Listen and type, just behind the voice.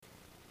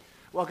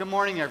Well, good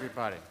morning,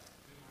 everybody.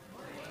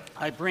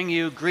 I bring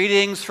you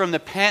greetings from the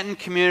Panton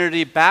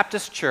Community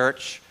Baptist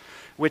Church,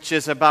 which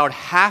is about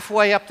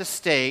halfway up the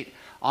state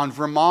on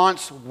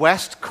Vermont's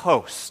west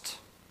coast.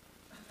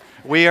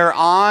 We are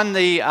on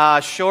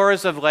the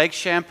shores of Lake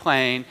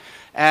Champlain,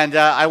 and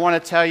I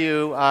want to tell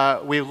you,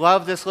 we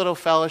love this little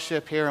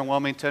fellowship here in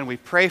Wilmington. We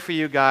pray for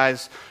you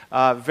guys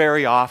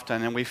very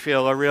often, and we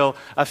feel a real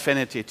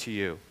affinity to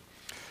you.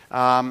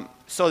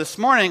 So this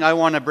morning, I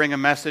want to bring a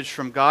message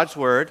from God's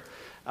Word.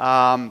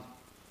 And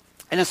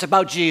it's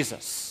about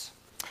Jesus.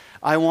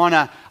 I want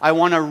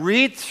to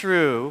read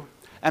through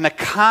an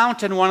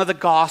account in one of the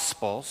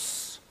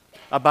Gospels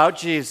about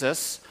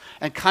Jesus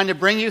and kind of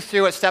bring you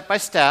through it step by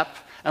step,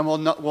 and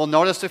we'll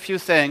notice a few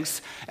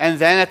things. And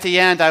then at the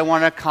end, I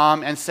want to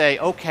come and say,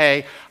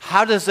 okay,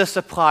 how does this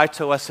apply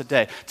to us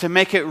today? To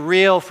make it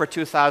real for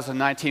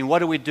 2019, what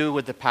do we do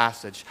with the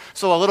passage?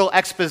 So a little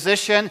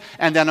exposition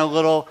and then a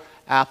little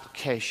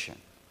application.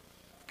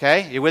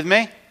 Okay, you with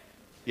me?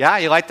 Yeah,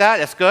 you like that?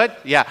 That's good?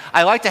 Yeah,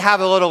 I like to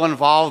have a little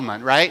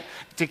involvement, right?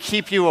 To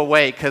keep you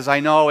awake, because I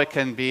know it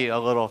can be a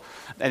little...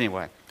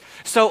 Anyway.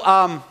 So,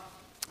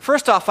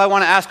 first off, I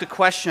want to ask a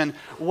question.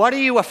 What are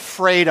you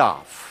afraid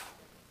of?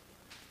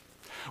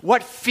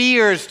 What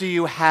fears do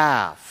you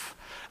have?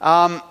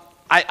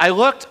 I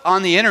looked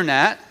on the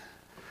internet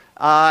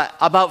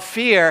about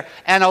fear,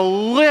 and a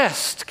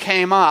list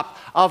came up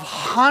of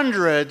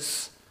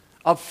hundreds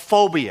of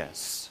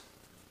phobias.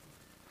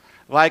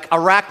 Like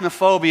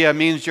arachnophobia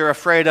means you're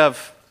afraid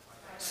of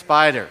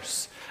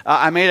spiders.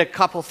 I made a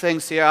couple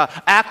things here.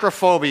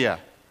 Acrophobia.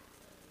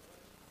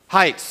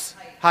 Heights.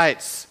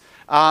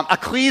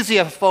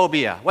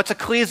 Ecclesiophobia. What's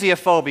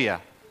ecclesiophobia?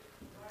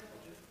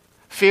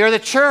 Fear of the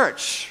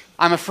church.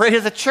 I'm afraid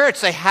of the church.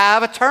 They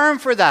have a term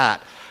for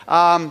that.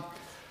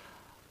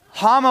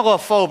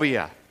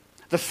 Homilophobia.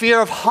 The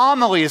fear of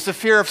homilies, the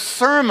fear of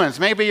sermons.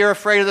 Maybe you're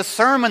afraid of the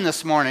sermon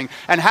this morning,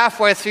 and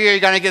halfway through you're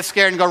going to get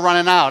scared and go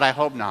running out. I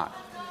hope not.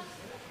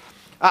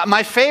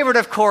 My favorite,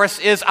 of course,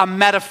 is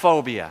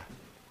emetophobia.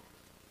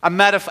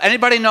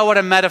 Anybody know what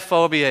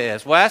emetophobia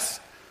is?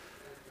 Wes?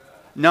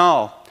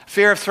 No.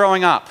 Fear of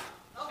throwing up.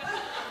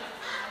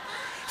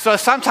 So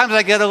sometimes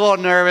I get a little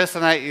nervous,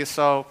 and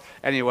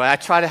anyway, I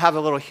try to have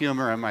a little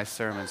humor in my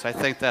sermons. I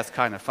think that's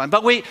kind of fun.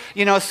 But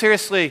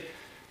seriously,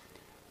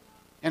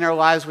 in our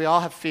lives, we all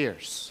have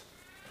fears.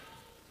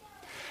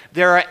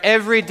 There are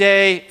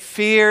everyday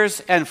fears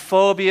and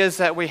phobias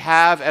that we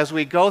have as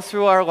we go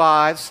through our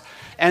lives.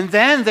 And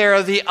then there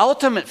are the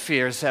ultimate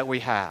fears that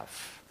we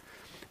have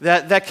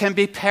that can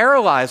be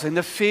paralyzing.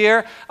 The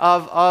fear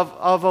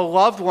of a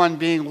loved one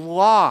being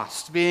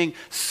lost, being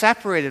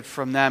separated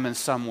from them in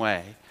some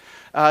way.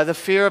 The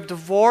fear of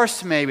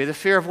divorce, maybe. The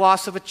fear of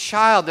loss of a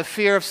child. The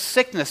fear of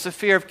sickness. The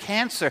fear of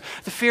cancer.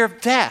 The fear of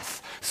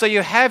death. So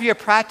you have your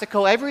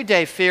practical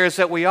everyday fears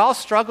that we all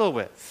struggle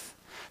with.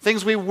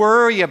 Things we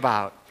worry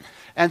about.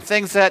 And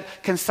things that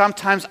can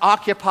sometimes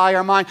occupy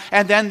our mind.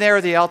 And then there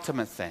are the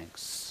ultimate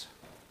things.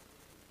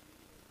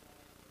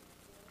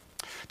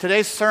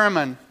 Today's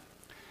sermon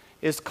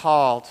is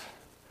called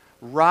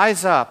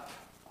Rise Up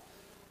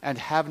and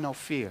Have No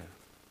Fear.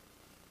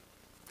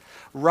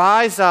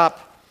 Rise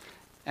Up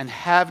and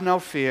Have No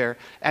Fear,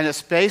 and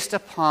it's based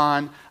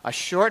upon a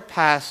short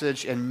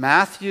passage in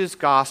Matthew's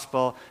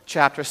Gospel,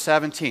 chapter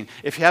 17.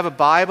 If you have a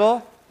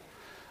Bible,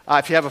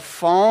 if you have a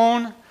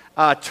phone,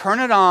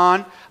 turn it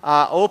on,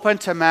 open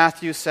to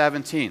Matthew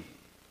 17.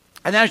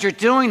 And as you're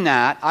doing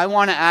that, I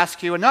want to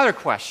ask you another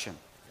question.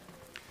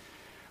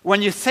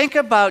 When you think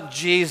about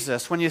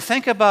Jesus, when you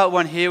think about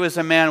when he was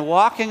a man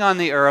walking on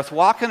the earth,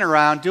 walking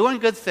around, doing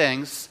good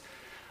things,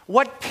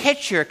 what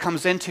picture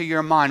comes into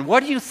your mind? What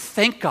do you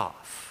think of?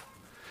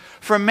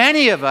 For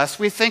many of us,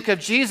 we think of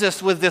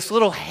Jesus with this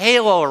little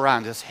halo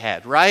around his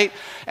head, right?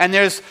 And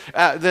there's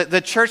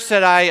the church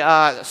that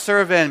I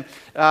serve in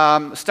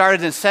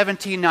started in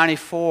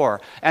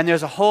 1794, and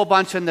there's a whole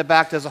bunch in the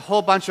back. There's a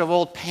whole bunch of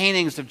old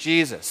paintings of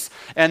Jesus.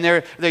 And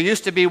there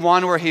used to be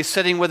one where he's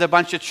sitting with a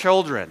bunch of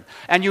children.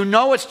 And you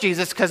know it's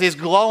Jesus because he's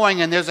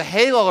glowing and there's a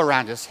halo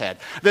around his head.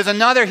 There's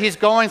another, he's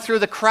going through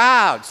the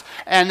crowds,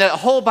 and a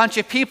whole bunch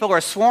of people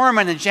are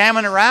swarming and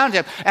jamming around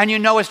him. And you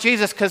know it's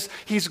Jesus because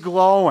he's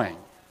glowing.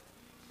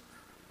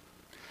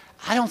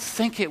 I don't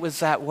think it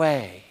was that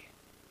way.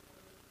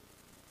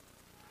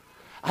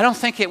 I don't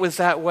think it was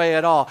that way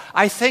at all.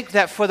 I think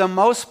that for the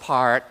most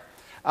part,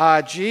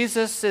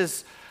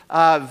 Jesus'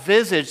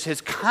 visage,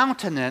 his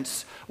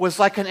countenance, was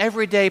like an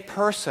everyday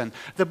person.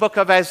 The book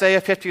of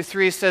Isaiah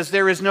 53 says,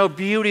 there is no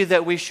beauty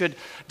that we should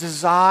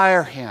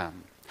desire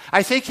him.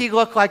 I think he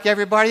looked like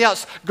everybody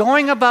else,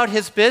 going about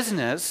his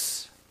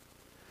business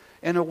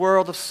in a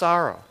world of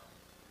sorrow,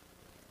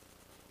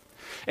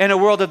 in a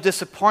world of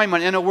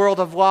disappointment, in a world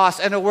of loss,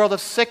 in a world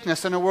of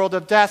sickness, in a world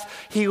of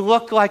death. He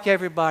looked like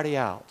everybody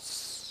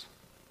else.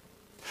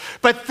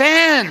 But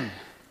then,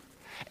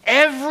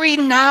 every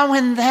now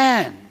and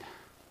then,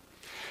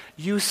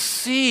 you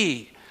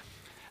see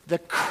the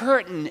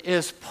curtain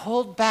is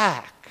pulled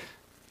back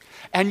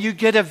And you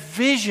get a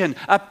vision,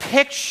 a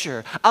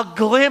picture, a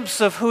glimpse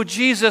of who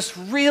Jesus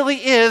really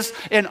is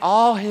in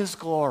all his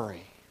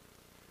glory.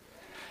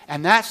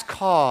 And that's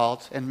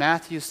called, in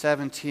Matthew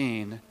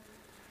 17,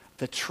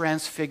 the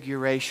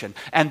Transfiguration.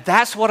 And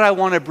that's what I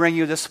want to bring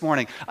you this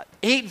morning.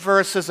 8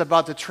 verses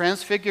about the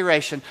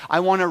Transfiguration. I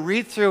want to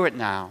read through it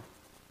now.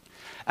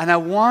 And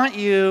I'm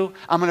going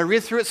to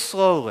read through it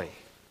slowly.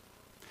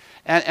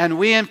 And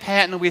we in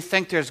Panton, we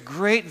think there's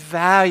great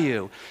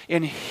value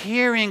in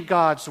hearing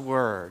God's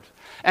word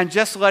and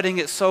just letting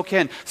it soak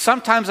in.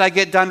 Sometimes I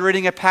get done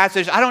reading a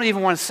passage, I don't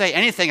even want to say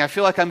anything. I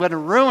feel like I'm going to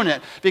ruin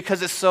it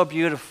because it's so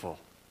beautiful.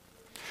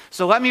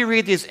 So let me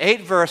read these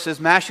 8 verses,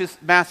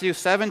 Matthew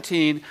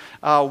 17,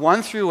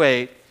 1 through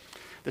 8,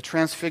 the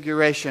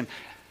Transfiguration.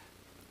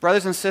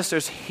 Brothers and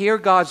sisters, hear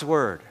God's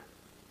word.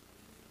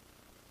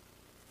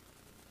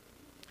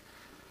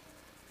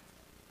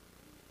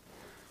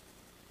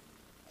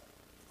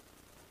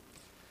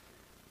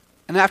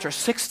 And after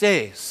 6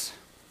 days,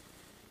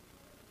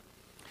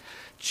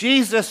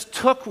 Jesus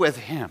took with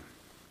him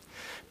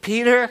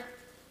Peter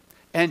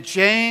and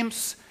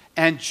James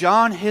and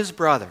John his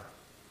brother,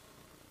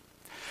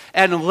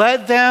 and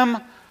led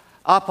them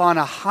up on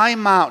a high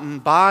mountain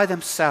by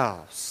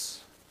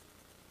themselves.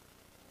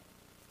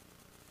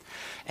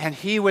 And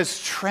he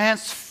was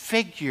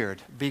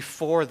transfigured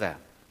before them.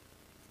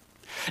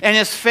 And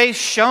his face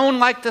shone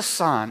like the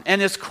sun,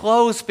 and his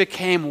clothes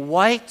became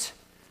white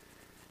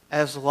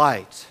as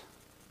light.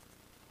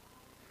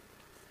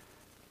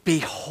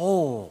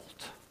 Behold,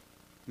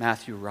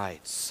 Matthew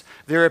writes,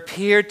 there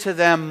appeared to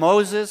them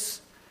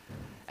Moses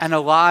and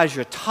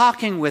Elijah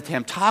talking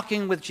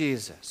with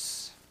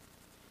Jesus.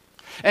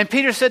 And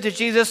Peter said to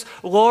Jesus,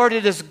 Lord,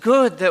 it is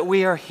good that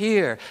we are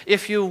here.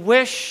 If you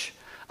wish,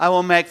 I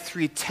will make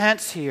 3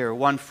 tents here,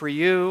 one for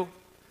you,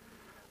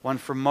 one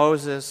for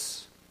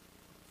Moses,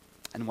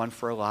 and one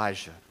for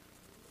Elijah.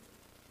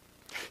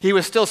 He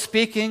was still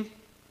speaking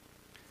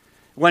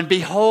when,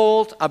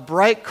 behold, a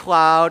bright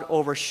cloud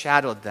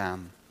overshadowed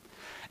them.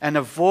 And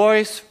a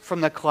voice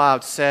from the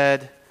cloud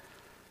said,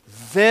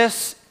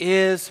 this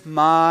is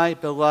my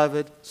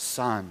beloved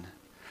Son,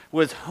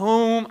 with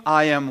whom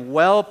I am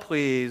well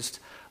pleased.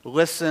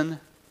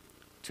 Listen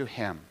to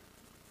him.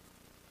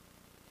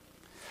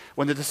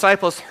 When the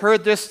disciples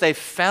heard this, they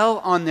fell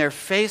on their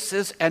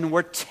faces and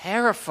were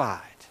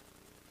terrified.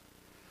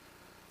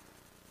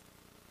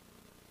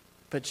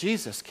 But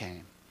Jesus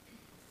came,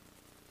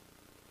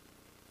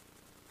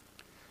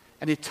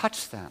 and he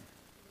touched them.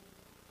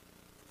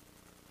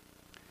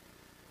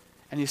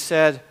 And he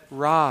said,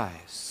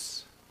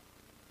 rise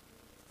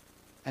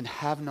and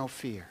have no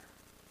fear.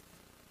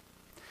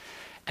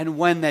 And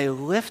when they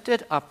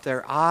lifted up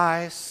their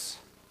eyes,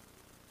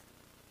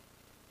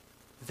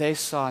 they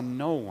saw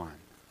no one.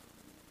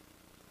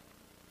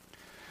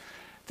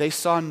 They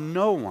saw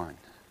no one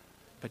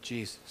but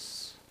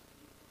Jesus.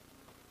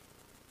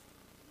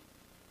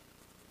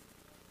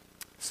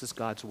 This is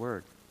God's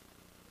word.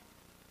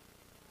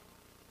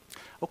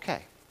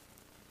 Okay.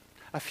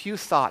 A few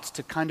thoughts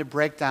to kind of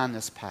break down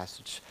this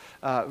passage.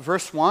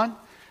 Verse 1,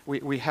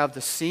 we have the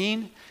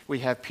scene. We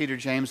have Peter,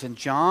 James, and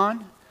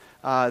John.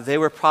 They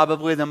were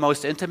probably the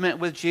most intimate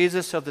with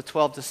Jesus of the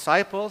 12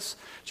 disciples.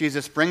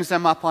 Jesus brings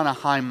them up on a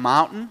high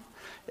mountain.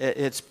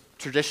 It's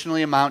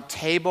traditionally Mount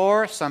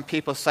Tabor. Some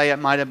people say it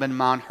might have been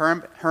Mount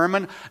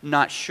Hermon,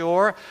 not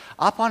sure.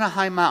 Up on a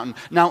high mountain.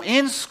 Now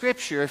in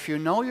Scripture, if you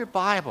know your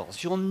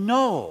Bibles, you'll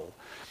know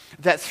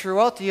that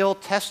throughout the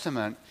Old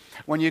Testament,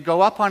 when you go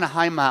up on a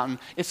high mountain,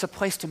 it's a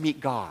place to meet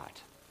God.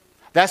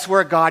 That's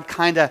where God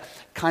kind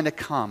of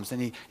comes,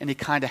 and he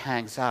kind of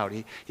hangs out.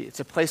 It's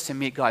a place to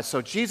meet God.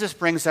 So Jesus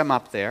brings them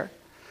up there,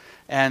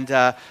 and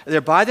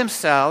they're by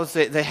themselves.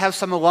 They have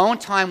some alone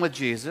time with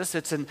Jesus.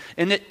 It's an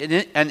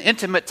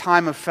intimate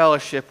time of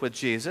fellowship with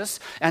Jesus.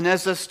 And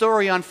as the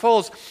story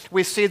unfolds,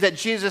 we see that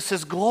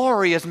Jesus'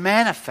 glory is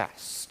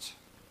manifest.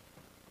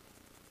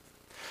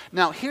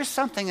 Now, here's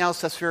something else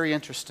that's very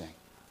interesting.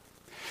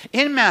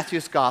 In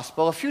Matthew's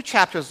gospel, a few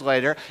chapters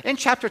later, in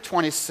chapter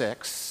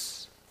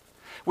 26,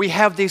 we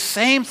have these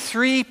same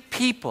 3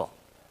 people.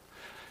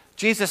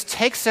 Jesus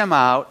takes them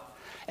out,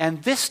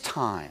 and this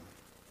time,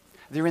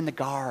 they're in the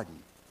garden.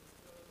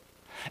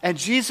 And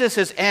Jesus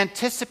is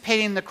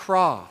anticipating the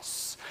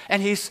cross.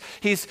 And he's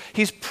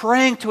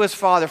praying to his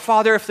Father,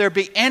 Father, if there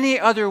be any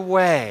other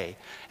way.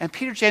 And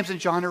Peter, James,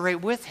 and John are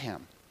right with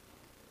him.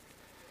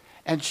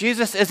 And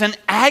Jesus is in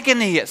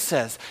agony, it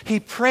says. He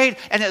prayed,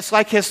 and it's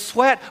like his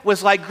sweat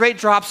was like great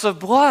drops of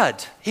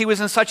blood. He was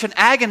in such an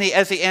agony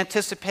as he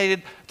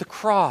anticipated the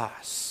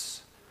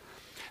cross.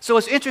 So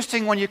it's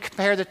interesting when you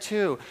compare the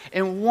two.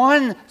 In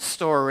one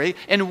story,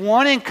 in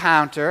one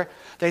encounter,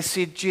 they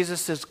see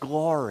Jesus'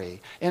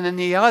 glory. And in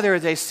the other,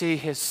 they see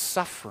his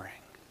suffering.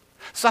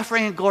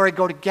 Suffering and glory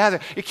go together.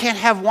 You can't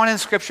have one in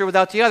Scripture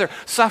without the other.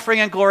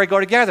 Suffering and glory go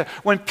together.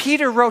 When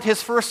Peter wrote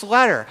his first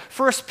letter,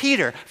 1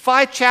 Peter,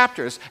 5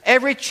 chapters,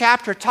 every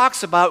chapter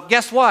talks about,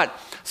 guess what?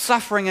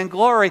 Suffering and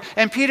glory.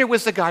 And Peter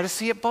was the guy to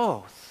see it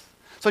both.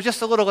 So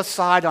just a little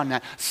aside on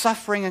that.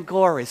 Suffering and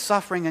glory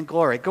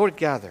go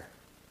together.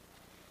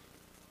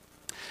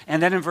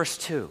 And then in verse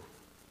 2,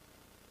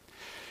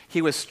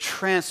 he was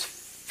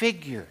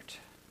transfigured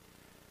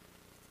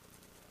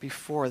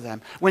before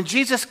them. When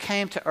Jesus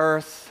came to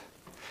earth,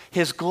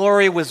 his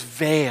glory was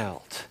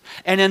veiled.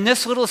 And in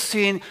this little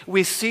scene,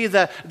 we see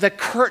the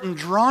curtain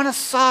drawn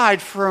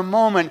aside for a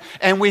moment,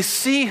 and we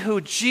see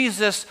who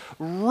Jesus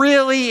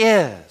really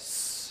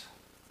is.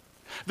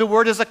 The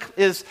word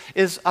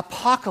is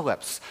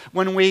apocalypse.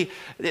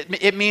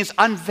 It means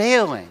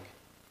unveiling.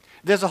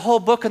 There's a whole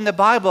book in the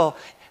Bible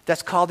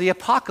that's called the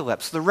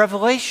Apocalypse, the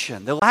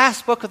Revelation, the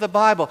last book of the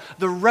Bible,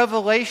 the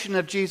revelation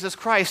of Jesus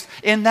Christ.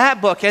 In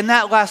that book, in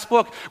that last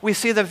book, we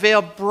see the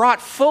veil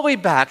brought fully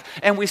back,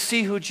 and we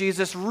see who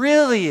Jesus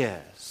really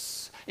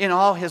is in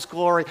all his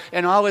glory,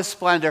 in all his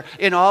splendor,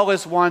 in all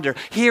his wonder.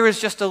 Here is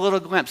just a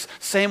little glimpse,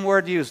 same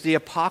word used, the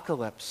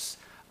apocalypse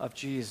of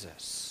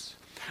Jesus.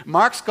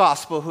 Mark's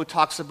gospel, who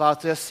talks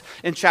about this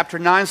in chapter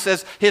 9,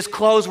 says his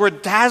clothes were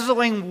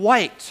dazzling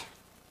white,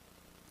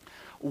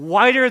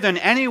 whiter than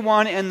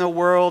anyone in the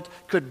world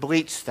could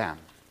bleach them.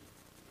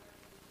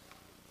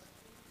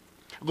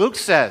 Luke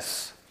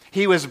says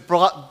he was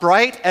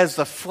bright as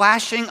the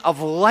flashing of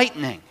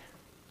lightning.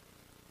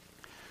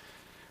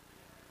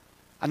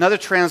 Another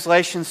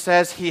translation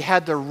says he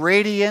had the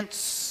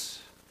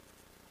radiance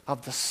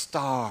of the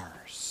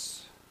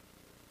stars.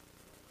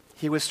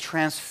 He was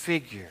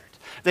transfigured.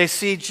 They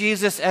see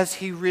Jesus as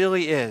he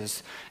really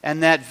is,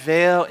 and that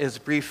veil is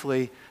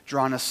briefly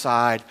drawn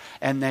aside,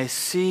 and they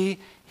see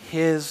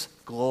his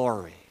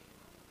glory.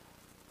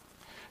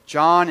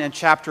 John in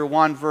chapter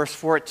 1, verse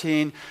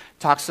 14,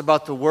 talks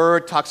about the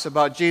Word, talks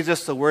about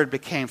Jesus. The Word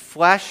became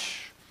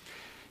flesh.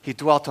 He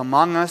dwelt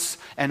among us,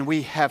 and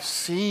we have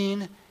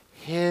seen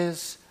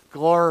his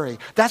glory.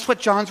 That's what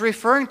John's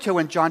referring to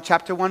in John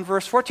chapter 1,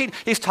 verse 14.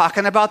 He's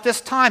talking about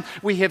this time.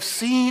 We have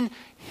seen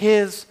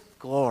his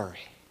glory.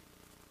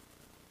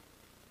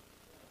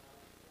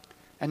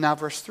 And now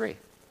verse 3.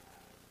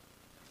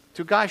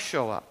 Two guys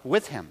show up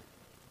with him,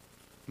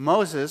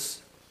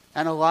 Moses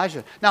and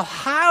Elijah. Now,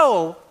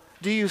 how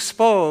do you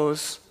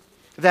suppose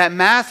that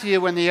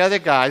Matthew and the other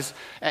guys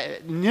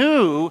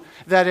knew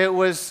that it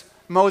was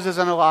Moses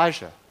and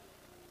Elijah?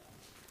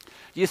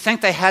 Do you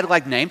think they had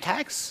like name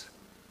tags?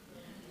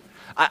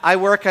 I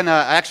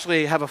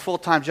actually have a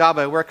full-time job.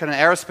 I work in an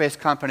aerospace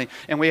company,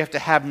 and we have to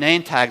have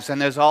name tags, and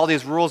there's all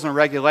these rules and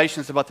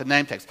regulations about the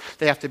name tags.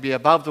 They have to be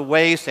above the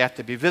waist. They have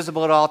to be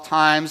visible at all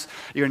times.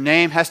 Your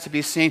name has to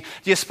be seen.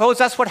 Do you suppose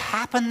that's what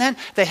happened then?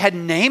 They had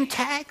name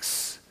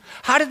tags?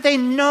 How did they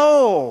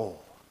know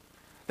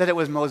that it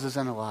was Moses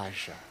and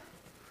Elijah?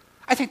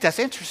 I think that's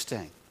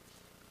interesting.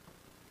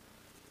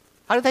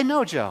 How did they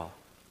know, Joe?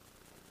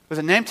 Was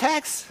it name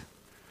tags?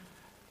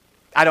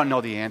 I don't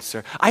know the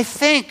answer. I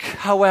think,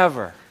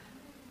 however,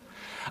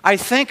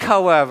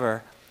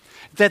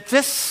 that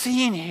this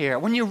scene here,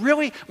 when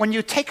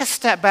you take a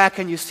step back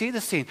and you see the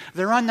scene,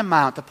 they're on the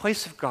mount, the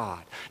place of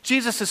God.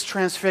 Jesus is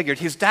transfigured.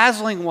 He's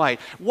dazzling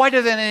white,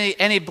 whiter than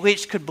any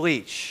bleach could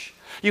bleach.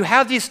 You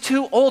have these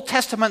two Old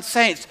Testament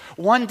saints.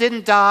 One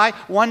didn't die,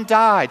 one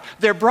died.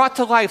 They're brought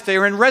to life.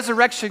 They're in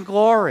resurrection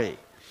glory.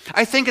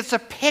 I think it's a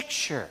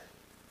picture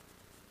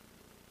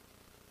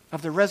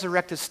of the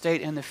resurrected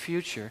state in the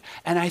future.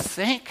 And I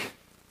think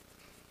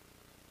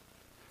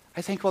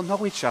we'll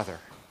know each other.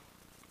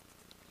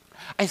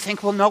 I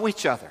think we'll know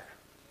each other.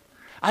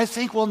 I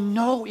think we'll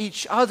know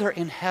each other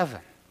in heaven.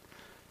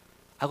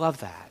 I love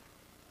that.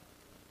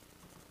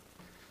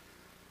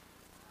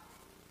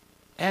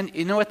 And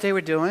you know what they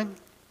were doing?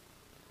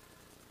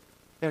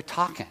 They're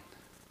talking,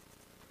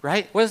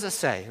 right? What does it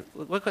say?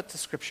 Look at the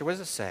scripture. What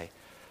does it say?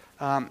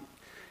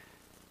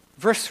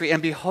 Verse 3,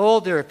 and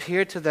behold, there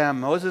appeared to them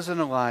Moses and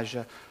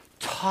Elijah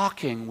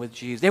talking with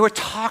Jesus. They were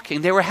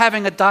talking. They were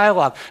having a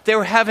dialogue. They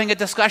were having a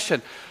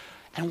discussion.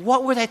 And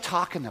what were they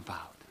talking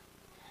about?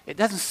 It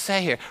doesn't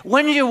say here.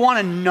 Wouldn't you want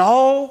to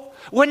know?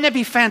 Wouldn't it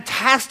be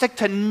fantastic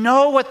to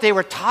know what they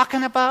were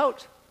talking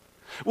about?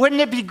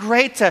 Wouldn't it be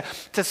great to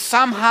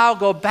somehow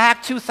go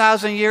back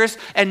 2,000 years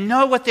and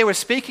know what they were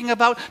speaking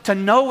about, to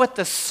know what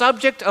the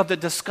subject of the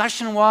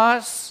discussion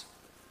was?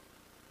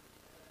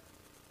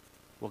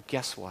 Well,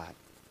 guess what?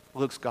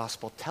 Luke's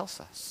gospel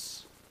tells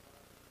us.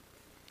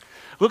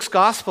 Luke's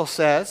gospel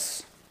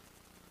says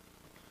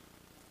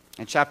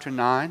in chapter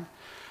 9,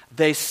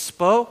 they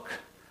spoke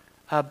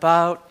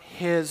about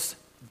his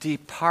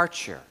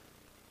departure,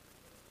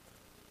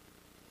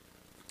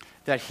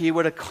 that he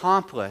would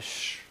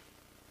accomplish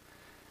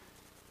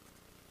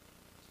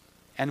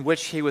and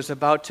which he was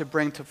about to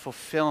bring to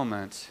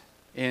fulfillment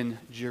in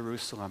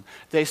Jerusalem.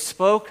 They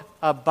spoke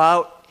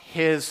about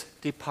his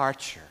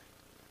departure.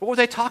 What were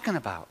they talking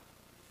about?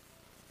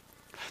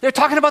 They're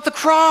talking about the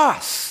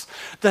cross.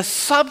 The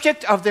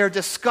subject of their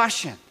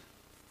discussion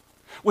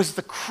was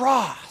the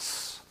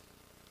cross.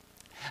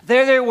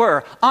 There they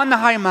were on the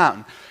high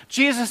mountain.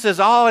 Jesus is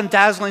all in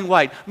dazzling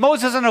white.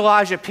 Moses and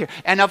Elijah appear.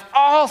 And of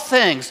all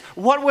things,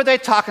 what were they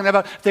talking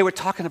about? They were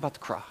talking about the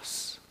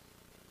cross.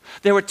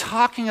 They were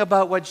talking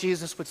about what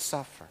Jesus would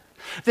suffer.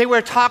 They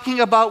were talking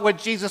about what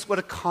Jesus would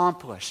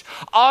accomplish.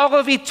 All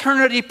of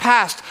eternity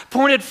past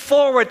pointed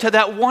forward to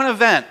that one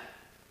event.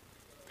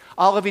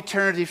 All of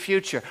eternity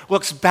future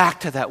looks back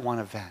to that one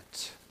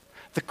event.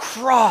 The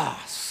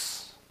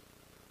cross.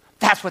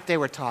 That's what they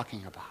were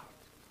talking about.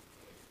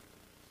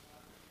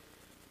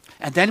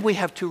 And then we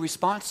have two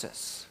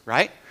responses,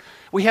 right?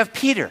 We have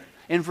Peter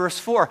in verse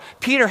 4.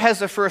 Peter has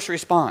the first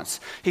response.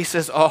 He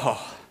says,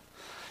 oh,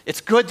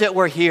 it's good that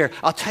we're here.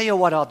 I'll tell you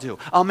what I'll do.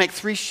 I'll make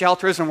 3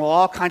 shelters and we'll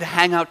all kind of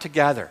hang out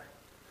together.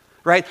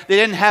 Right? They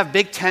didn't have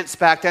big tents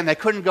back then. They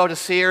couldn't go to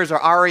Sears or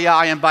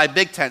REI and buy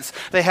big tents.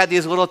 They had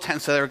these little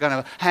tents that they were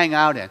going to hang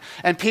out in.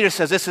 And Peter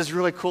says, this is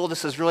really cool.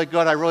 This is really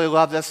good. I really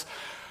love this.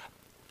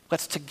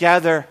 Let's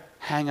together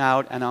hang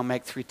out and I'll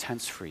make 3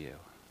 tents for you.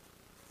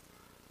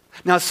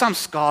 Now, some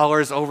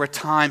scholars over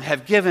time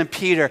have given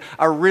Peter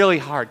a really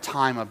hard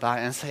time about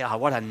it and say, oh,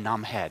 what a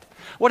numbhead.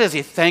 What is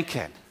he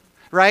thinking?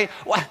 Right?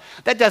 Well,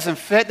 that doesn't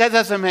fit. That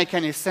doesn't make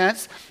any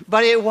sense.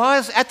 But it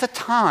was, at the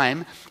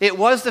time, it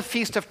was the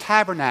Feast of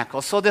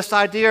Tabernacles. So this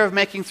idea of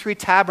making 3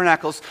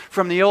 tabernacles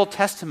from the Old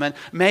Testament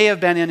may have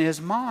been in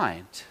his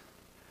mind.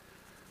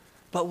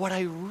 But what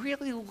I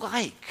really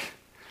like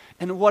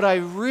and what I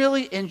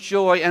really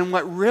enjoy and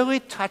what really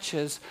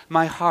touches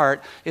my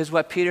heart is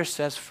what Peter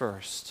says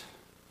first.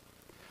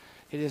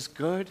 It is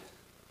good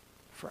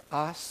for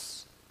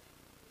us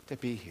to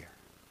be here.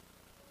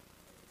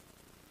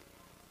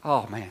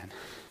 Oh, man.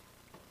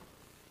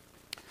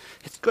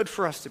 It's good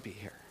for us to be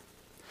here.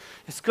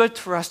 It's good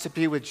for us to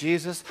be with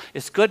Jesus.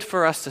 It's good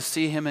for us to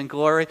see him in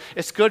glory.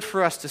 It's good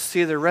for us to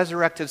see the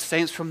resurrected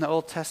saints from the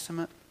Old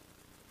Testament.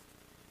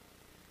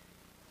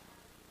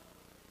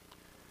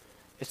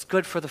 It's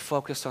good for the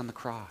focus on the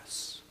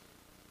cross.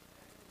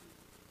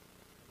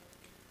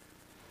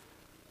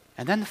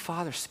 And then the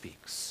Father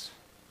speaks.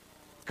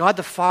 God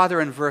the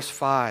Father in verse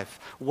 5,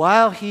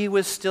 while he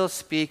was still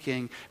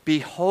speaking,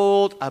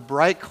 behold, a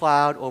bright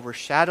cloud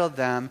overshadowed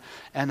them,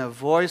 and a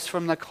voice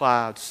from the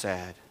cloud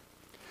said,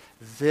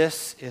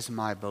 this is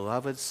my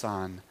beloved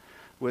Son,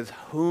 with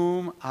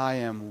whom I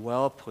am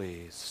well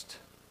pleased.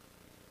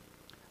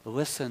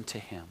 Listen to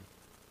him.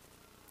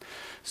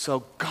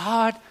 So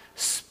God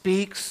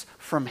speaks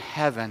from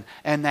heaven,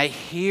 and they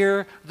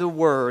hear the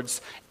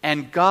words,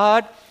 and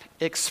God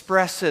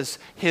expresses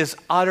his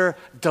utter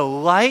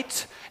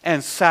delight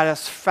and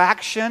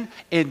satisfaction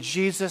in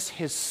Jesus,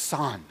 his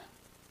Son.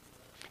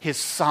 His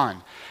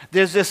Son.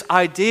 There's this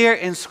idea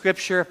in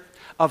Scripture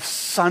of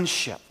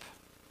sonship.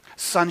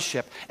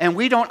 Sonship. And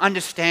we don't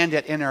understand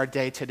it in our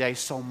day today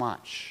so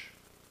much.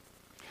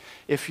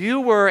 If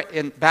you were,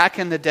 back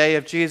in the day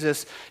of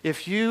Jesus,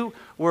 if you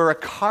were a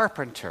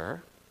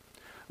carpenter,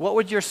 what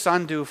would your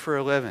son do for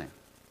a living?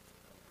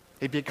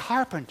 He'd be a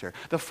carpenter.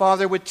 The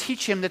father would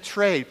teach him the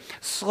trade,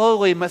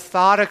 slowly,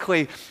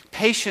 methodically,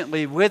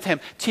 patiently with him,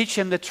 teach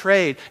him the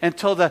trade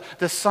until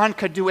the son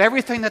could do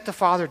everything that the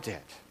father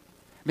did.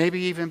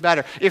 Maybe even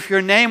better. If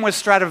your name was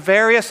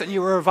Stradivarius and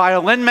you were a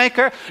violin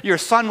maker, your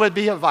son would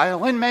be a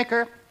violin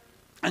maker,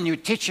 and you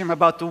would teach him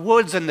about the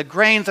woods and the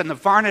grains and the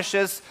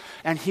varnishes,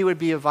 and he would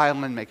be a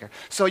violin maker.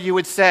 So you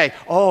would say,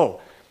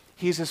 oh,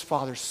 he's his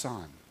father's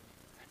son,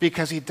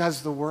 because he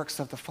does the works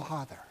of the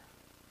Father.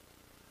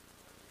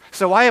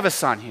 So I have a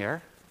son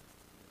here.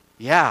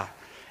 Yeah.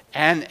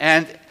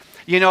 And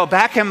you know,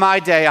 back in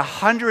my day,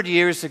 100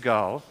 years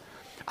ago,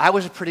 I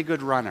was a pretty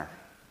good runner.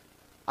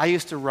 I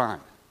used to run.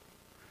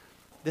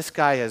 This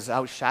guy has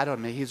outshadowed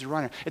me. He's a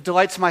runner. It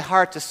delights my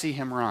heart to see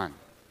him run.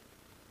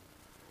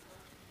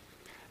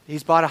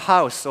 He's bought a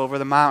house over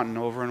the mountain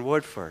over in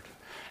Woodford.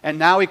 And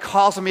now he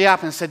calls me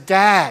up and said,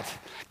 Dad,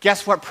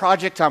 guess what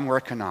project I'm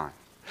working on?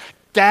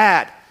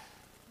 Dad,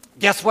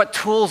 guess what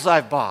tools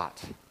I've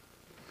bought?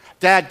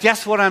 Dad,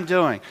 guess what I'm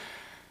doing?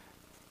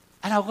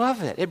 And I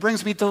love it. It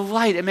brings me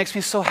delight. It makes me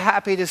so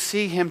happy to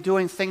see him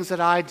doing things that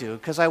I do,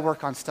 because I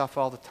work on stuff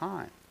all the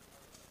time.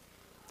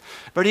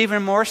 But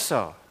even more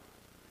so,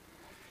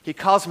 he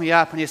calls me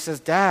up and he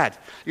says, Dad,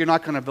 you're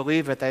not going to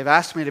believe it. They've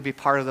asked me to be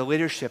part of the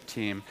leadership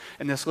team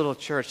in this little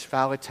church,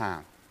 Valley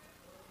Town.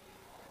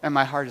 And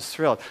my heart is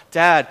thrilled.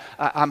 Dad,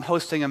 I'm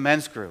hosting a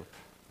men's group.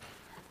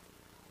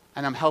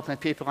 And I'm helping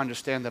people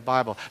understand the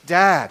Bible.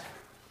 Dad,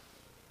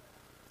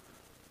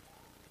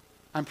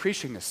 I'm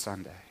preaching this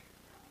Sunday.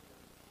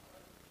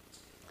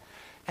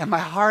 And my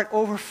heart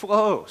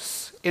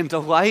overflows in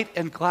delight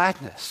and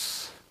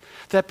gladness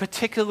that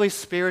particularly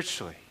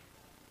spiritually,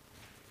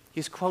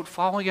 he's, quote,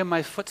 following in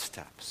my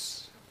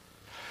footsteps.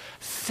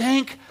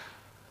 Think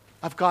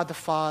of God the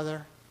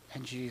Father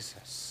and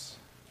Jesus.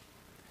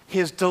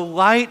 His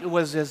delight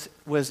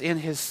was in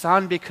his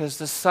Son, because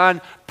the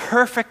Son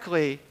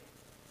perfectly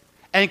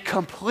and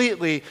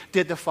completely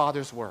did the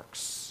Father's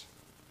works.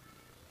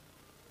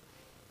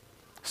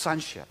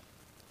 Sonship.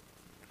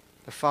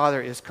 The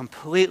Father is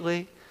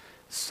completely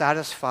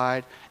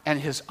satisfied, and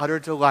his utter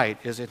delight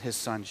is in his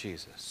Son,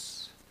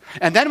 Jesus.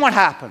 And then what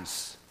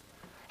happens?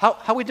 How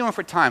are we doing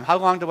for time? How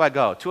long do I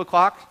go? 2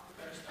 o'clock?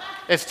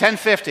 It's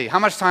 10:50. How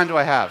much time do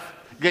I have?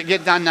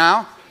 Get done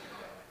now?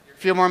 A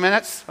few more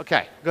minutes?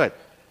 Okay, good.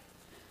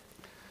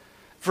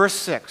 Verse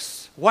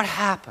 6, what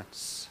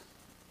happens?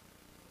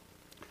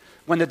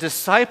 When the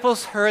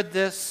disciples heard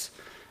this,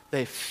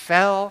 they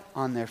fell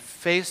on their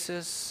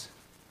faces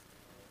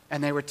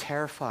and they were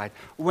terrified.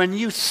 When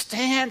you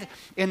stand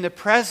in the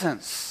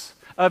presence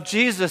of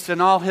Jesus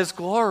in all his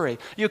glory,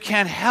 you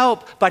can't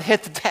help but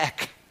hit the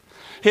deck.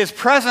 His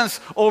presence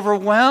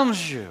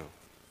overwhelms you.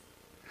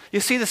 You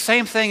see the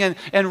same thing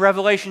in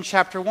Revelation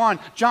chapter 1.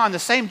 John,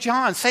 same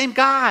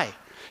guy.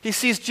 He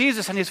sees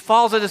Jesus and he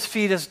falls at his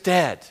feet as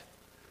dead.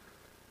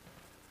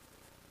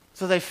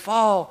 So they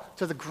fall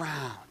to the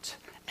ground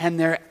and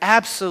they're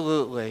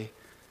absolutely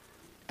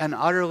and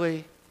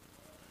utterly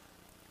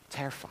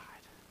terrified.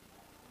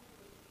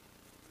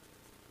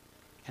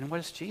 And what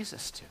does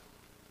Jesus do?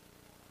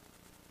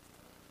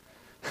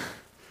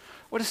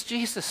 What does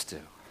Jesus do?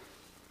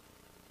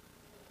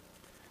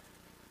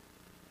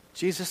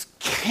 Jesus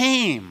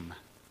came.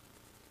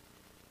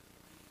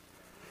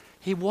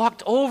 He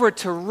walked over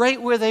to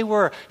right where they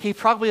were. He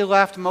probably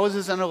left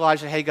Moses and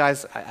Elijah, hey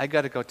guys, I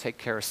got to go take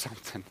care of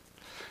something.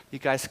 You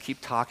guys keep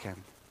talking.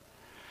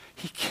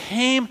 He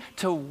came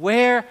to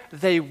where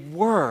they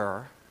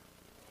were,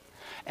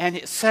 and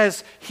it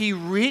says he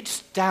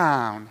reached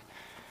down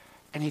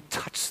and he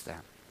touched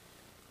them.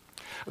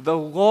 The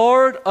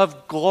Lord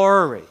of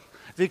glory,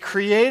 the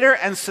creator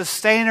and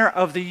sustainer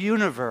of the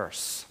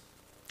universe,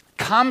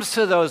 comes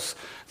to those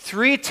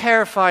three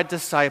terrified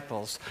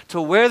disciples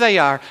to where they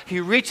are. He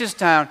reaches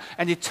down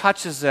and he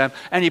touches them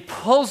and he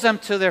pulls them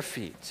to their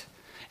feet.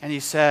 And he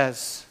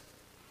says,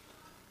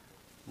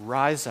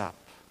 rise up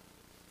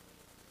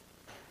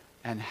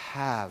and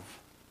have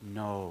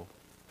no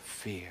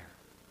fear.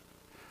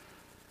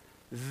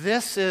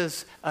 This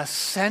is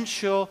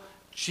essential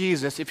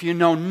Jesus. If you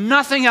know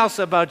nothing else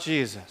about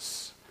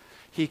Jesus,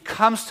 he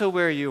comes to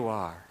where you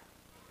are.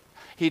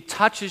 He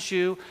touches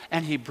you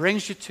and he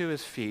brings you to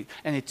his feet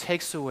and he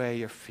takes away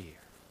your fear.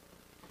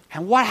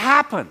 And what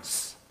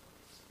happens?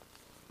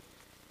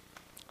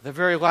 The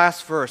very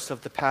last verse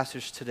of the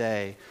passage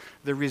today,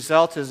 the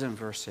result is in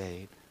verse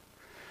 8.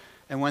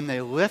 And when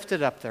they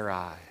lifted up their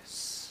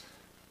eyes,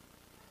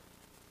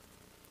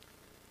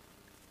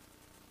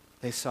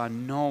 they saw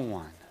no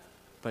one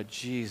but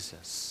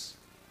Jesus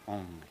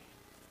only.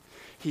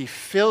 He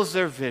fills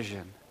their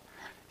vision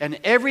and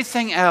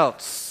everything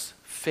else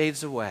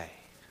fades away.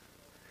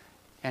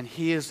 And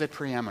he is the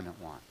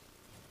preeminent one.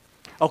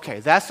 Okay,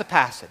 that's the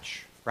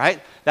passage,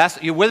 right?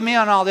 You're with me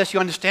on all this. You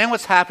understand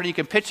what's happening. You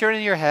can picture it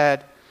in your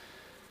head.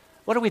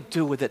 What do we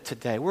do with it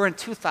today? We're in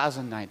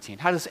 2019.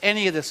 How does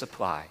any of this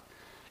apply?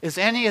 Is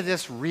any of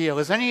this real?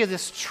 Is any of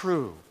this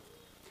true?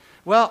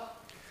 Well,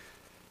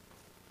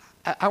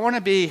 I want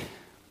to be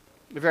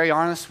very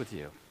honest with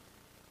you.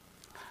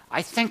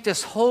 I think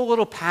this whole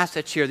little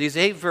passage here, these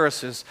 8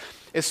 verses,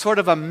 is sort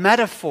of a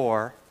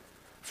metaphor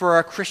for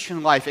our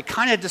Christian life. It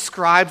kind of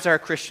describes our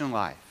Christian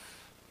life.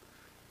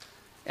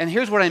 And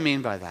here's what I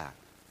mean by that.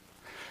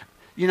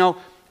 You know,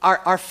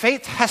 our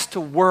faith has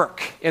to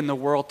work in the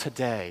world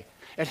today.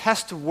 It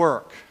has to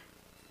work.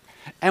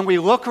 And we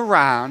look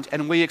around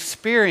and we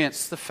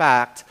experience the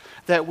fact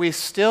that we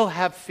still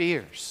have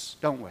fears,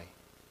 don't we?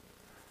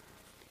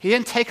 He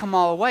didn't take them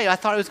all away. I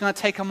thought he was going to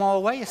take them all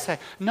away. You say,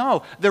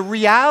 no, the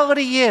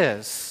reality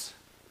is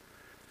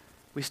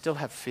we still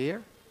have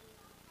fear.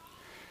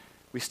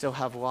 We still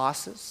have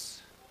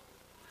losses.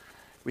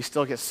 We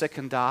still get sick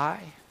and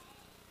die.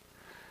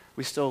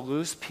 We still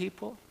lose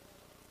people.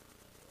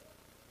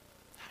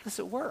 How does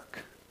it work?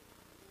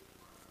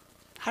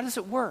 How does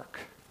it work?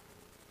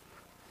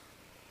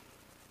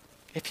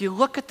 If you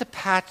look at the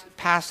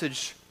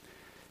passage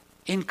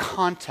in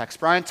context,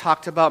 Brian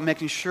talked about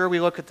making sure we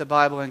look at the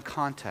Bible in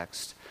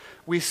context.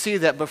 We see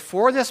that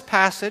before this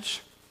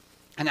passage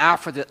and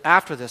after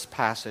this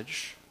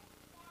passage,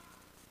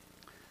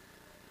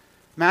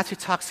 Matthew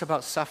talks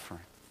about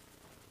suffering.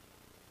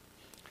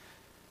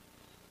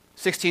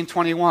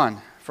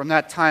 16:21, from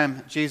that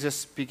time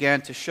Jesus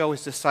began to show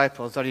his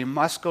disciples that he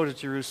must go to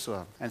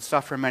Jerusalem and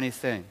suffer many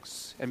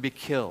things and be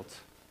killed.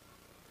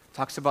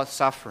 Talks about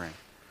suffering.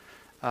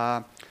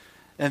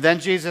 And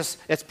then Jesus,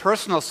 it's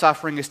personal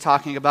suffering he's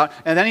talking about,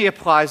 and then he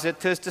applies it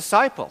to his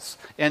disciples.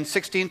 In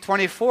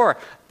 16:24,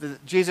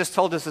 Jesus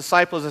told his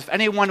disciples, if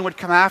anyone would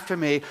come after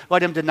me,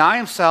 let him deny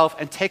himself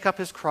and take up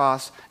his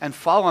cross and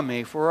follow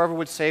me, for whoever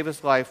would save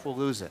his life will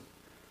lose it.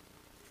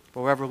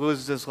 But whoever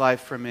loses his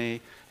life for me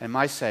and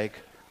my sake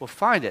will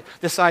find it.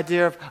 This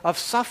idea of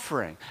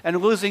suffering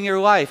and losing your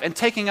life and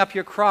taking up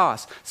your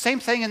cross. Same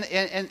thing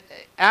in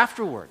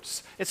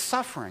afterwards. It's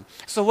suffering.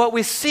 So what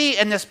we see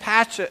in this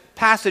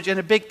passage in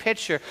a big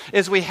picture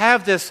is we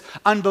have this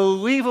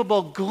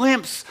unbelievable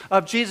glimpse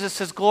of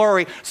Jesus'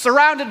 glory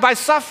surrounded by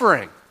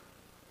suffering.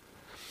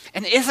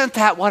 And isn't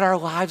that what our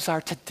lives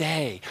are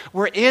today?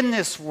 We're in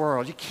this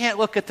world. You can't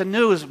look at the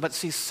news but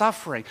see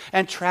suffering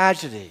and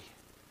tragedy.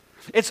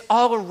 It's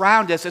all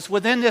around us. It's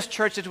within this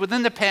church. It's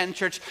within the Panton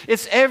Church.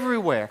 It's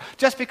everywhere.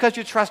 Just because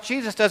you trust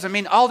Jesus doesn't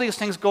mean all these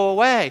things go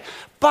away.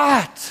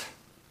 But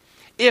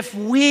if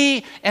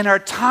we, in our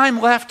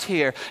time left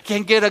here,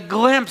 can get a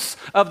glimpse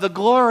of the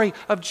glory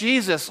of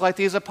Jesus like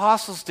these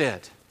apostles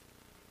did,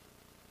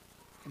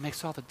 It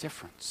makes all the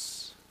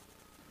difference.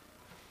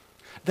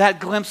 That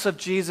glimpse of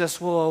Jesus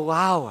will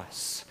allow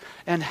us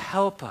and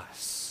help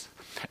us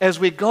as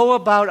we go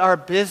about our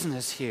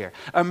business here,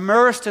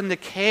 immersed in the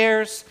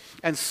cares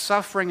and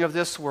suffering of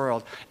this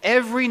world.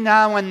 Every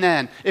now and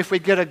then, if we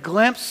get a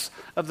glimpse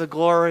of the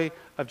glory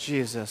of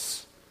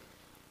Jesus,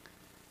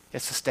 it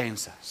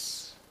sustains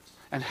us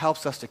and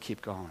helps us to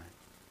keep going.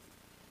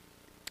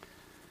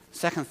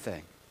 Second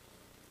thing,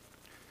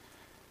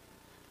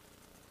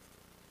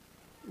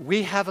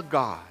 we have a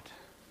God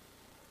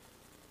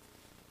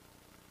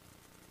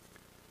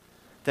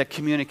that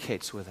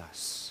communicates with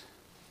us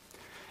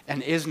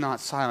and is not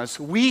silenced.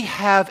 We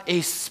have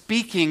a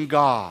speaking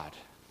God.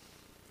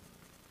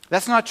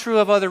 That's not true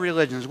of other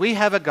religions. We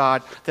have a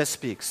God that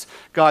speaks.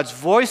 God's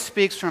voice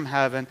speaks from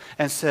heaven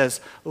and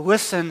says,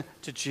 listen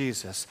to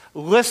Jesus.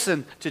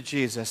 Listen to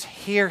Jesus.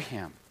 Hear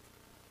him.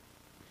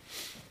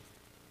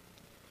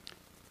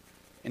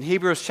 In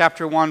Hebrews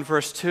chapter 1,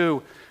 verse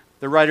 2,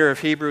 the writer of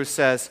Hebrews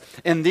says,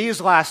 in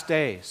these last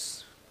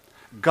days,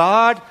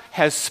 God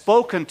has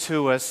spoken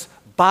to us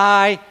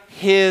by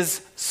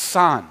his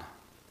Son.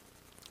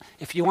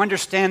 If you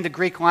understand the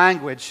Greek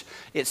language,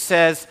 it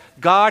says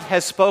God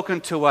has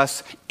spoken to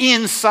us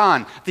in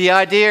Son. The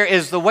idea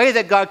is the way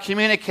that God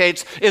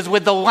communicates is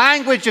with the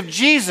language of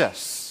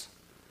Jesus.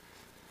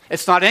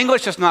 It's not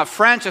English, it's not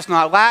French, it's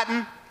not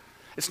Latin,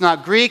 it's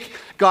not Greek.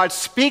 God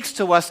speaks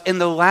to us in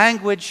the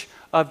language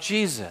of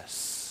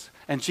Jesus.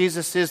 And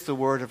Jesus is the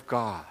Word of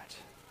God.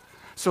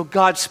 So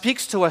God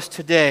speaks to us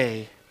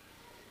today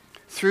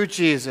through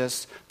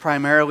Jesus,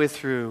 primarily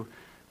through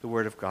the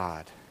Word of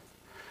God.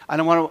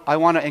 And I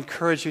want to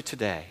encourage you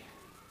today.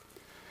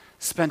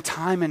 Spend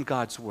time in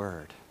God's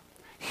Word.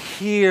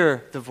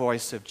 Hear the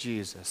voice of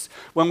Jesus.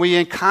 When we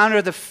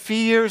encounter the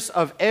fears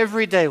of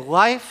everyday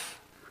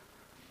life,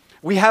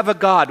 we have a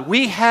God.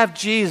 We have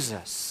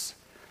Jesus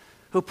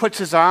who puts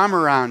his arm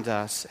around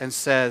us and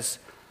says,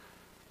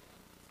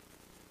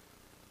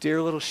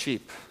 dear little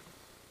sheep,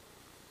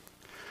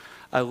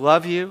 I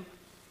love you.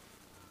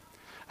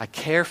 I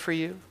care for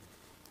you.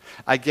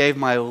 I gave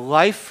my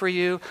life for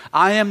you.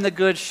 I am the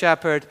good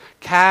shepherd.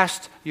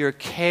 Cast your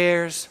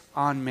cares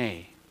on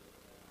me.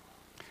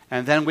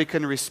 And then we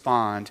can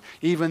respond,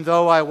 even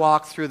though I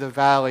walk through the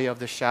valley of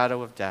the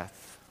shadow of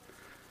death,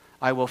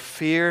 I will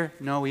fear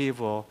no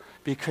evil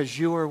because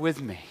you are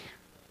with me.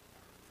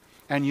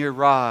 And your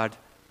rod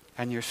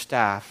and your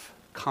staff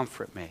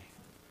comfort me.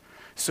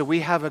 So we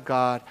have a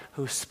God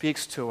who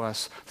speaks to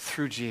us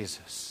through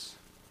Jesus.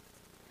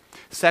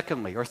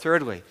 Secondly, or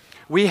thirdly,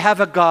 we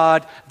have a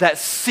God that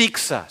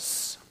seeks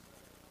us.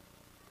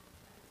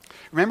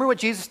 Remember what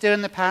Jesus did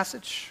in the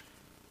passage?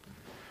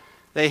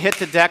 They hit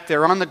the deck,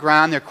 they're on the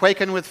ground, they're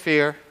quaking with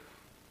fear.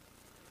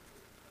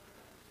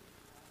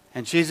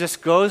 And Jesus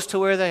goes to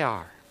where they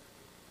are.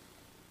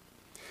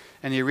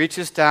 And he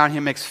reaches down, he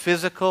makes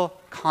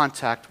physical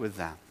contact with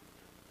them.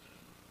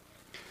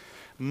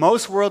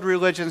 Most world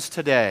religions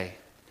today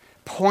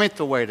point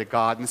the way to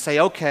God and say,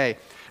 okay,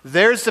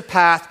 there's the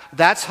path.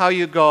 That's how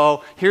you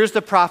go. Here's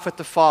the prophet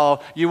to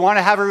follow. You want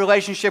to have a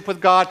relationship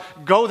with God?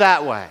 Go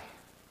that way.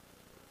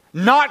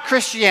 Not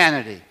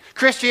Christianity.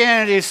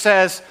 Christianity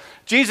says,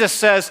 Jesus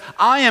says,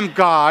 I am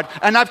God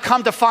and I've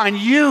come to find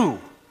you.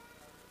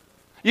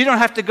 You don't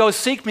have to go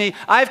seek me.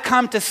 I've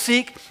come to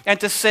seek and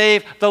to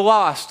save the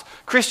lost.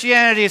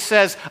 Christianity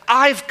says,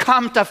 I've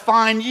come to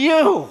find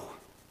you.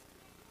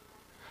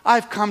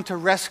 I've come to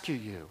rescue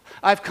you.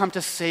 I've come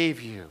to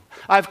save you.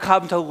 I've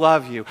come to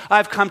love you.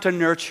 I've come to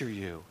nurture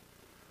you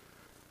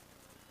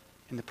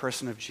in the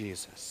person of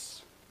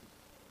Jesus.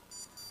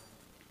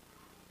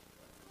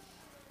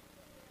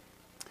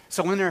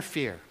 So in our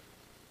fear,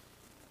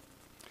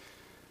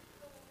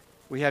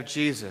 we have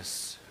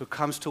Jesus who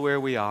comes to where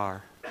we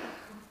are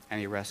and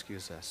he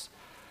rescues us.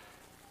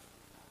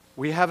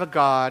 We have a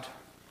God,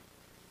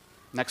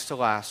 next to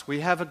last,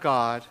 we have a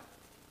God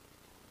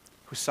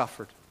who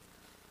suffered.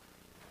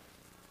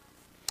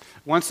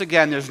 Once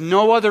again, there's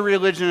no other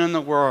religion in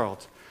the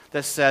world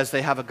that says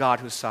they have a God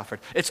who suffered.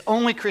 It's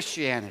only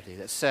Christianity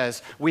that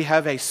says we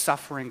have a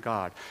suffering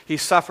God. He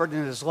suffered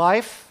in his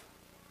life.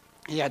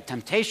 He had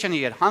temptation,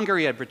 he had hunger,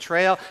 he had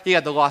betrayal, he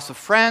had the loss of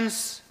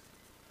friends,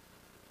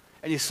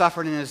 and he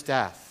suffered in his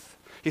death.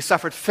 He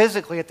suffered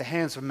physically at the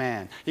hands of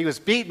man. He was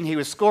beaten, he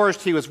was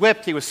scourged, he was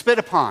whipped, he was spit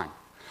upon.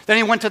 Then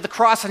he went to the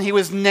cross and he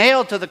was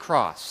nailed to the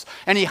cross.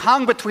 And he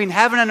hung between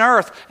heaven and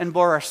earth and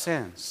bore our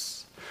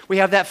sins. We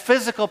have that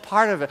physical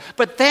part of it.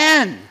 But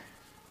then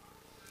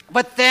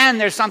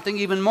there's something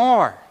even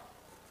more.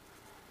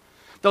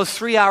 Those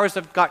 3 hours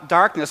of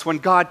darkness when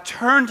God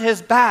turned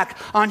his back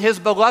on his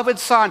beloved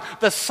Son,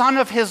 the Son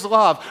of his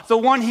love, the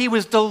one he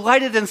was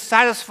delighted and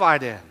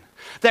satisfied in.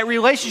 That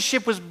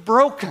relationship was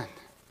broken.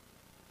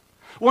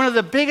 One of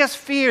the biggest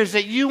fears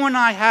that you and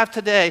I have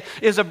today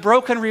is a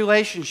broken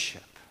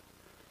relationship.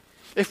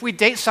 If we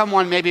date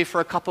someone maybe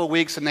for a couple of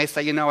weeks and they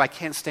say, you know, I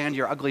can't stand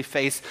your ugly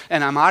face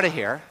and I'm out of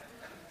here.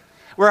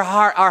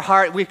 Our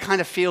heart, we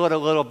kind of feel it a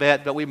little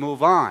bit, but we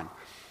move on.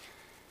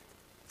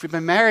 If we've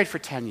been married for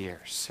 10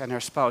 years and our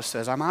spouse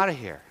says, I'm out of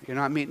here, you're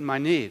not meeting my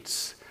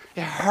needs,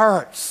 it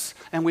hurts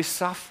and we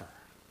suffer.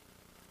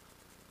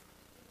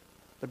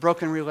 The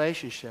broken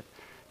relationship.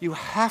 You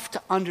have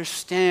to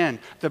understand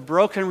the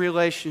broken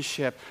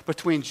relationship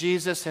between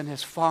Jesus and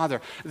his Father.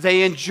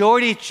 They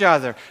enjoyed each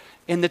other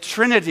in the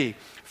Trinity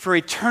for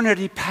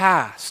eternity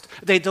past.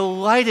 They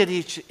delighted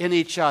in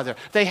each other.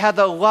 They had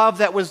the love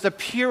that was the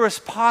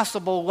purest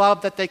possible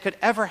love that they could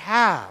ever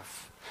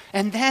have.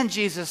 And then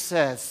Jesus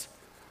says,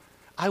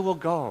 I will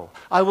go.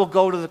 I will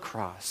go to the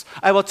cross.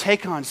 I will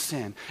take on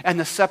sin. And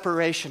the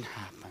separation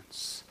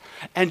happens.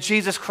 And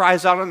Jesus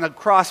cries out on the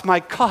cross, my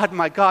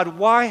God,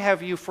 why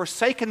have you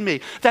forsaken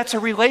me? That's a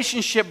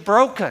relationship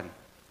broken.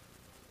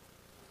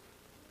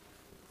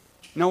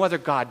 No other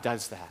God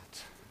does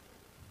that.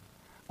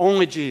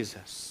 Only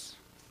Jesus.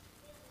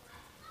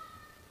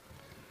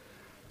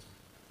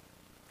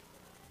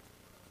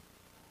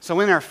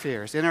 So in our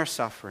fears, in our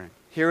suffering,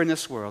 here in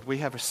this world, we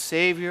have a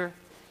Savior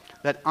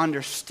that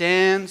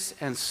understands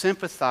and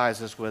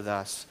sympathizes with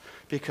us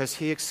because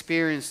he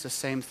experienced the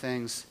same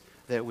things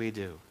that we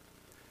do.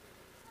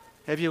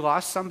 Have you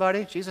lost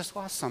somebody? Jesus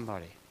lost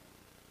somebody.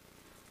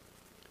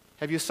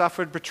 Have you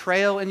suffered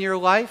betrayal in your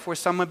life where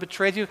someone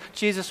betrayed you?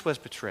 Jesus was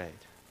betrayed.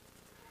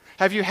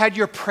 Have you had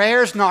your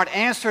prayers not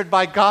answered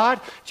by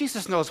God?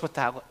 Jesus knows what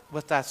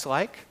that's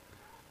like.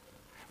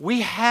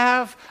 We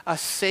have a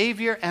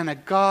Savior and a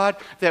God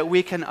that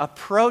we can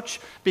approach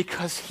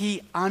because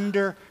he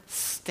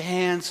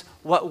understands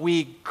what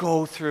we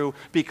go through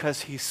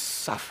because he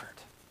suffered.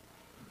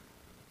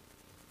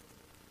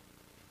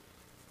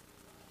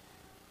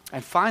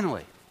 And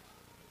finally,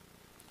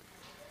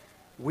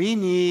 we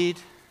need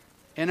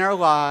in our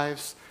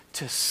lives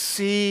to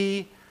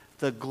see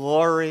the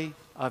glory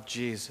of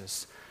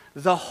Jesus.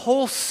 The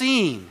whole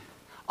scene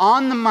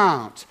on the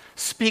Mount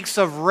speaks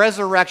of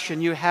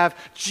resurrection. You have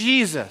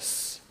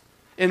Jesus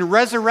in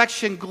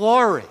resurrection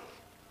glory.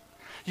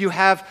 You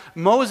have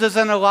Moses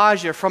and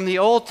Elijah from the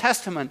Old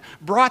Testament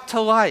brought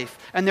to life,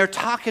 and they're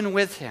talking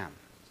with him.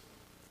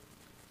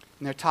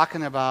 And they're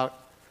talking about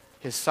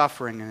his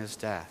suffering and his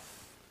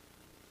death.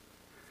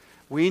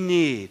 We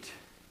need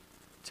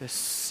to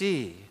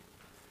see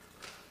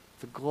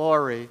the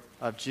glory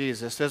of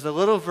Jesus. There's a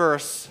little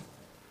verse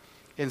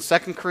in 2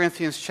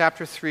 Corinthians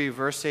chapter 3,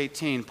 verse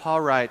 18.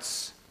 Paul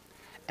writes,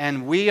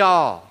 and we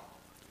all,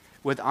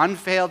 with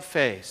unveiled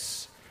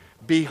face,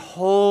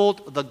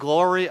 behold the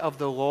glory of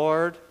the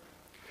Lord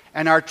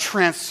and are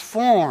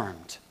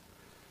transformed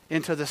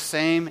into the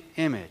same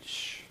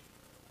image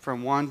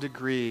from one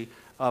degree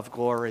of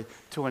glory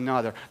to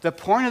another. The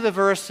point of the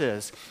verse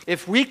is,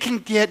 if we can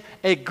get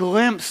a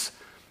glimpse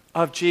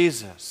of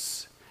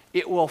Jesus,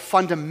 it will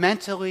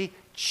fundamentally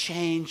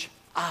change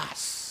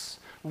us.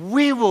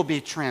 We will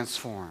be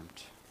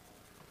transformed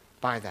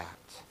by that.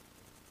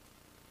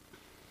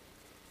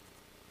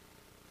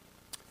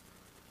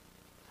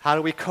 How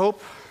do we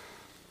cope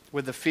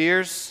with the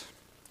fears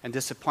and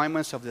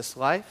disappointments of this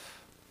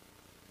life?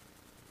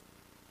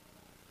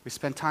 We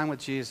spend time with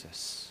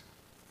Jesus.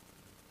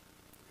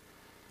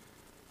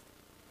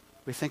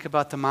 We think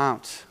about the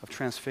Mount of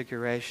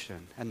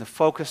Transfiguration and the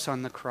focus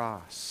on the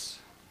cross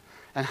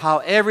and how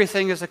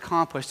everything is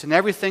accomplished and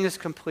everything is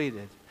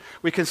completed.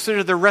 We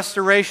consider the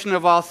restoration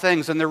of all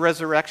things and the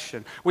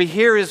resurrection. We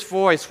hear his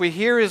voice. We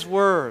hear his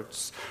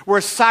words. We're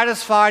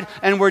satisfied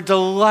and we're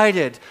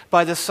delighted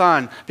by the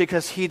Son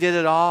because he did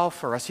it all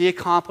for us. He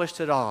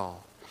accomplished it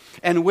all.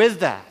 And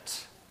with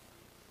that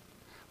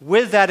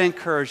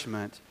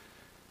encouragement,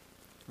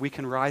 we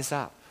can rise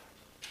up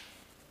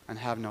and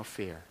have no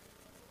fear.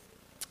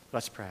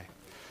 Let's pray.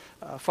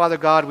 Father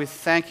God, we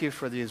thank you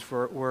for these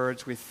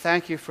words. We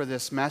thank you for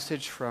this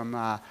message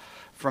from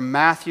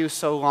Matthew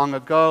so long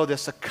ago,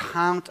 this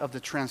account of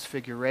the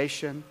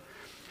Transfiguration.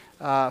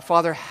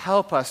 Father,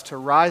 help us to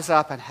rise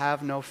up and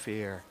have no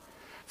fear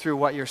through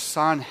what your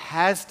Son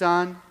has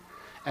done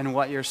and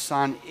what your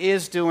Son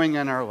is doing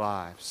in our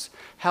lives.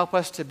 Help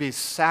us to be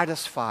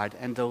satisfied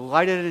and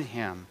delighted in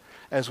him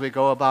as we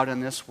go about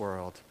in this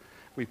world.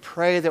 We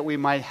pray that we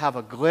might have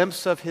a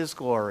glimpse of his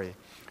glory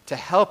to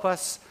help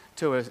us,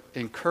 to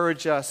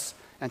encourage us,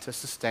 and to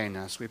sustain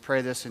us. We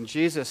pray this in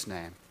Jesus'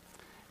 name.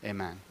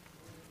 Amen.